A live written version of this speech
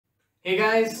Hey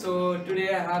guys, so today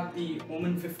I have the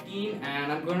Omen 15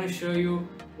 and I'm going to show you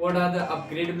what are the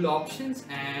upgradable options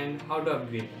and how to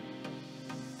upgrade them.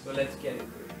 So let's get into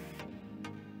it.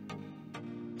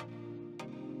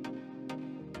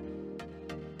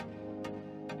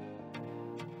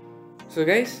 So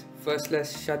guys, first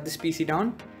let's shut this PC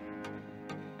down.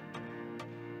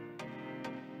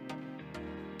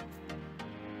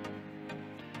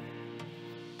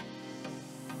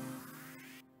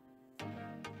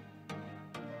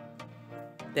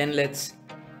 Then let's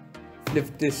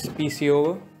lift this PC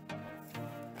over.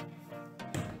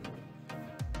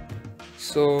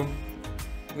 So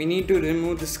we need to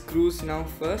remove the screws now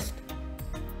first.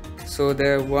 So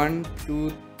there are 1,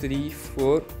 2, 3,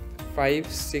 4, 5,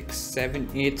 6, 7,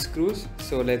 8 screws.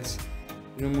 So let's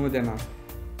remove them out.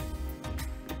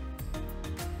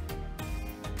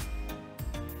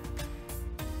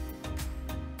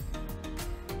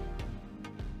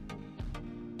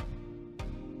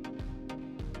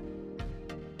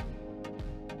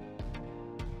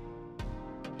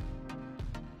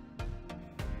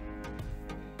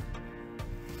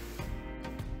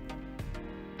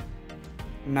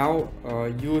 Now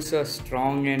use a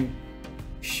strong and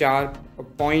sharp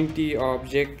pointy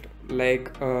object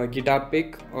like a guitar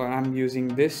pick, or I'm using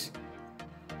this,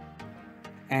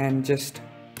 and just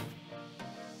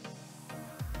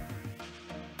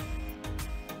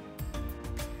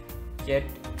get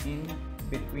in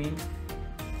between .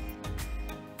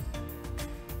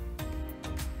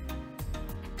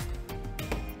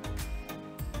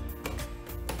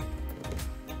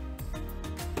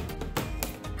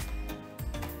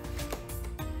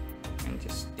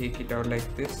 Just take it out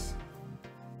like this,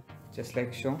 just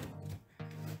like so.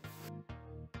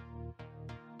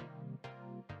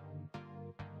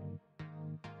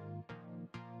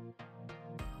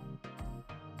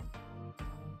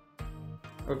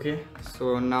 Okay,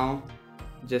 so now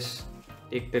just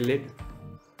take the lid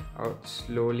out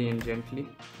slowly and gently.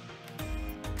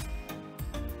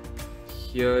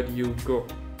 Here you go.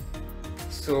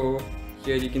 So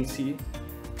here you can see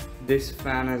this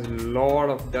fan has a lot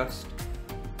of dust.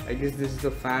 I guess this is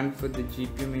the fan for the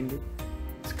GPU mainly.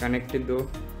 It's connected though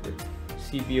with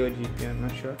CPU or GPU, I'm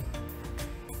not sure.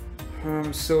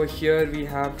 So here we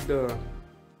have the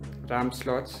RAM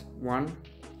slots, 1,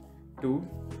 2,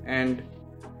 and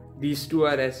these two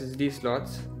are SSD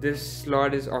slots. This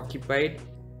slot is occupied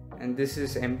and this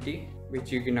is empty,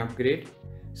 which you can upgrade.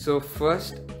 So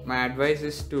first my advice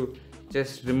is to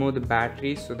just remove the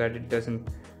battery so that it doesn't,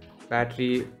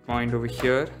 battery point over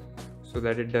here, so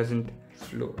that it doesn't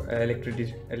flow,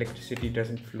 electricity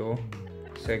doesn't flow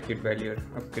circuit while you're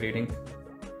upgrading.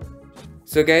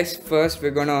 So guys, first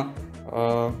we're gonna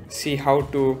see how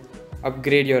to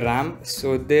upgrade your RAM.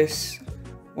 So this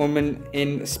Omen,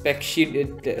 in spec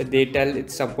sheet they tell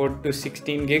it's support to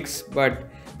 16 gigs, but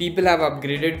people have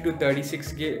upgraded to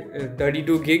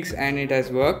 32 gigs and it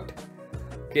has worked.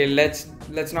 Okay, let's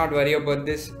not worry about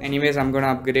this. Anyways, I'm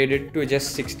gonna upgrade it to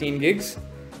just 16 gigs.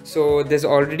 So there's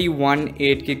already one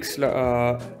 8 gig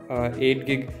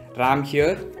RAM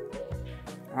here.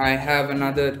 I have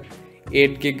another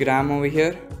 8 gig RAM over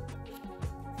here.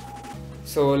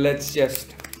 So let's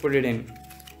just put it in.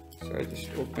 So I just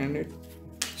opened it.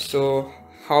 So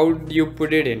how do you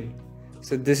put it in?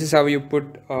 So this is how you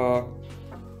put a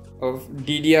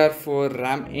DDR4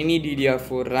 RAM, any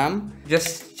DDR4 RAM.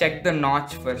 Just check the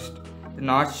notch first. The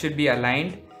notch should be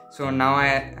aligned. So now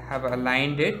I have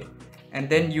aligned it, and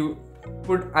then you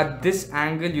put at this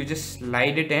angle, you just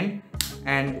slide it in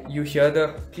and you hear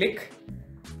the click.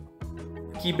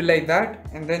 Keep it like that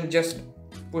and then just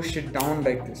push it down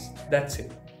like this. That's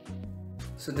it.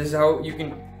 So this is how you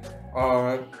can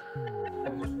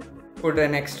put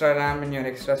an extra RAM in your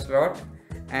extra slot.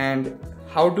 And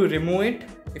how to remove it: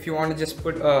 if you want to just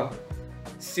put a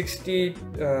 16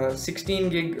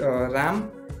 gig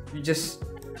RAM, you just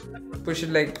push it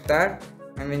like that,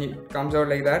 and when it comes out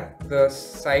like that, the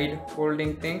side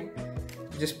holding thing,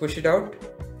 you just push it out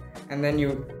and then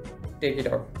you take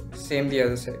it out. Same the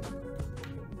other side.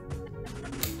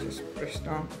 Just press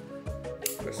down,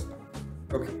 press down.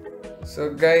 Okay,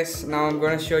 so guys, now I'm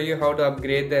going to show you how to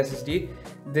upgrade the SSD.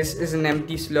 This is an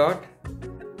empty slot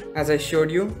as I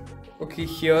showed you. Okay,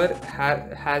 here it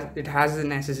has an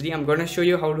SSD. I'm going to show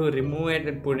you how to remove it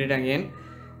and put it again.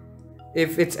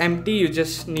 If it's empty, you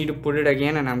just need to put it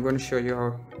again, and I'm going to show you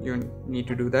how you need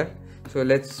to do that. So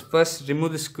let's first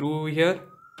remove the screw here.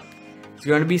 It's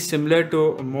going to be similar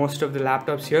to most of the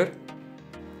laptops here.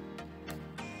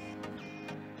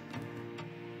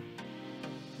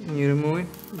 You remove it,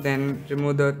 then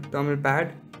remove the thermal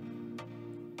pad.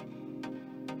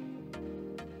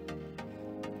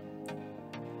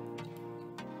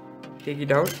 take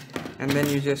it out, and then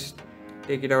you just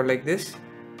take it out like this.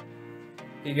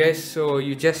 Okay guys, so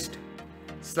you just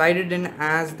slide it in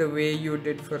as the way you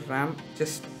did for RAM,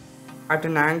 just at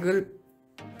an angle,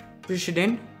 push it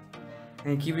in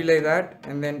and keep it like that,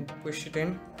 and then push it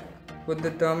in, put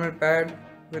the thermal pad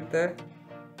with that,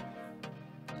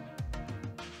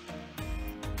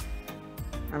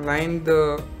 align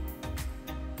the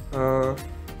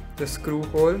screw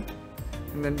hole,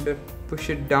 and then push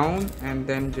it down, and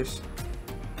then just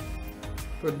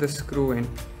put the screw in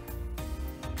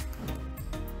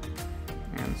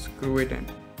and screw it in.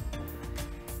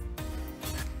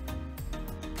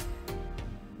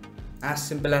 As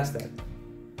simple as that.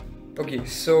 Okay,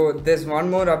 so there's one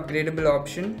more upgradable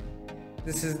option.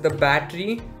 This is the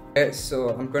battery. So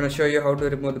I'm gonna show you how to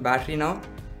remove the battery now.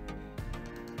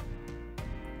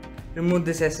 Remove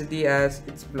this SSD as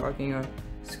it's blocking a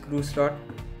screw slot.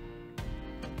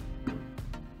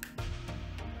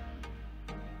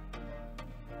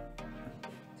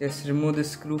 Just remove the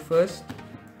screw first,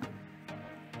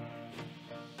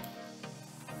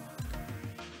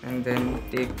 and then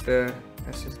take the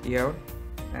SSD out.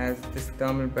 As this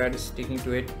thermal pad is sticking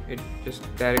to it, it just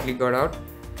directly got out.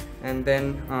 And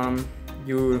then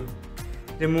you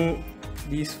remove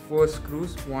these 4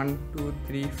 screws, 1, 2,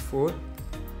 3, 4.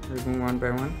 Remove one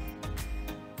by one.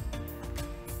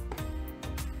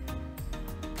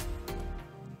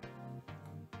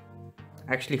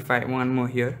 Actually 5, one more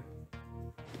here.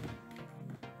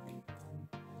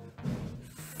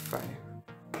 5.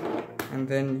 And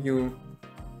then you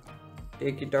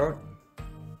take it out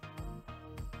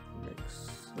like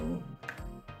so.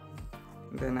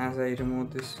 Then as I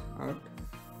remove this out,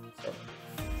 so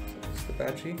this is the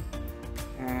battery.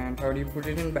 And how do you put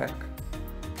it in back?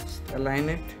 Just align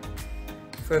it.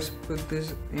 First put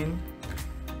this in.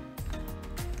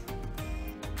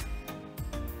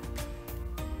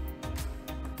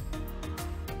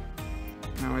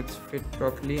 Now it's fit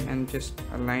properly, and just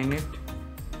align it.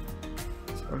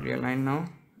 It's already aligned now.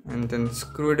 And then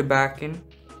screw it back in.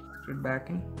 Screw it back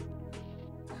in.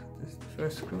 This is the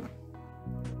first screw.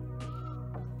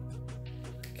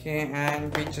 Okay,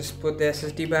 and we just put the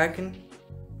SSD back in.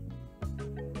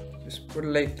 Just put it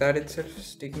like that itself,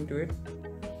 sticking to it.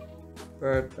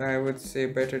 But I would say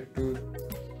better to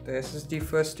the SSD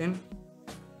first in.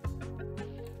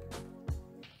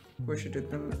 Push it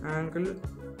at an angle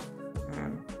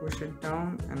and push it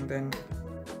down, and then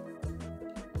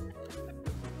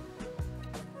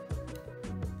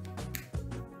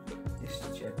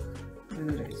just check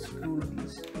whether I screw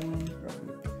these in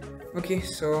properly. Okay,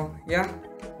 so yeah,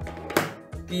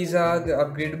 these are the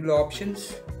upgradable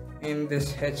options in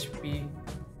this HP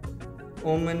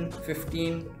Omen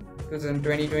 15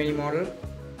 2020 model.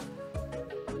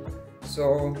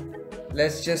 So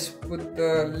let's just put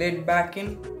the lid back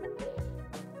in.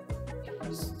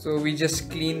 So we just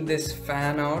clean this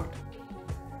fan out,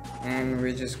 and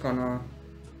we're just gonna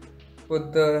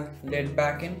put the lid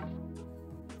back in.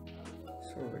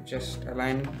 So just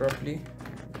align it properly,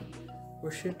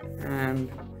 push it and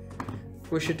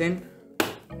push it in.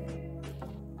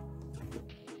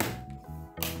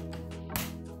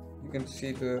 You can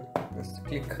see this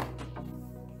click.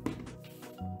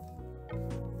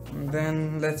 And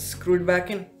then let's screw it back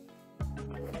in.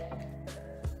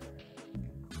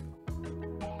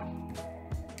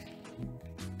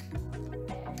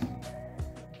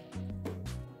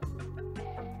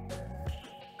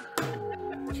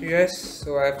 Yes,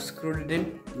 so I've screwed it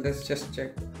in. Let's just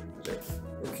check.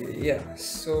 Okay, yeah,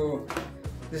 so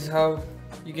this is how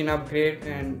you can upgrade,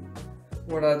 and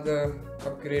what are the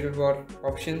upgradable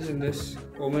options in this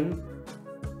Omen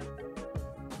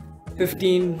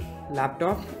 15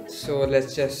 laptop. So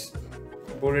let's just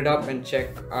boot it up and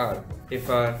check if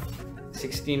our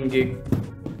 16 gig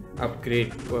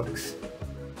upgrade works,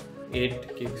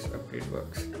 8 gigs upgrade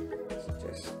works. So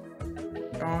just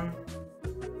on.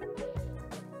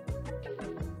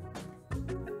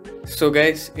 So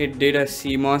guys, it did a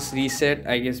CMOS reset,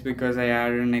 I guess because I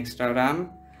added an extra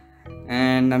RAM.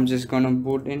 And I'm just gonna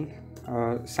boot in,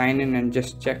 sign in and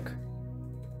just check.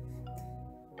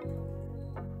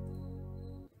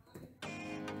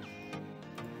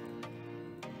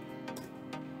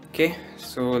 Okay,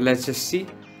 so let's just see.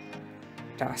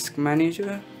 Task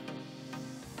manager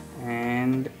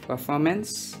and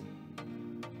performance,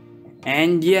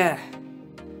 and yeah,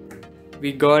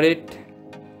 we got it.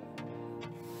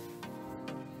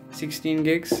 16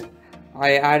 gigs.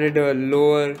 I added a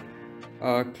lower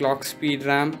clock speed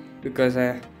RAM because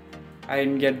I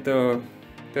didn't get the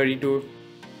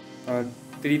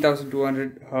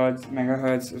 3200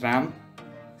 megahertz RAM.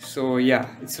 So yeah,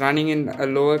 it's running in a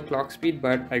lower clock speed,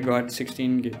 but I got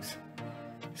 16 gigs.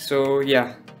 So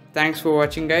yeah, thanks for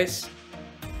watching, guys.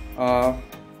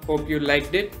 Hope you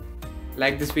liked it.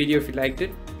 Like this video if you liked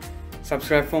it.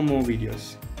 Subscribe for more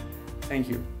videos. Thank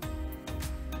you.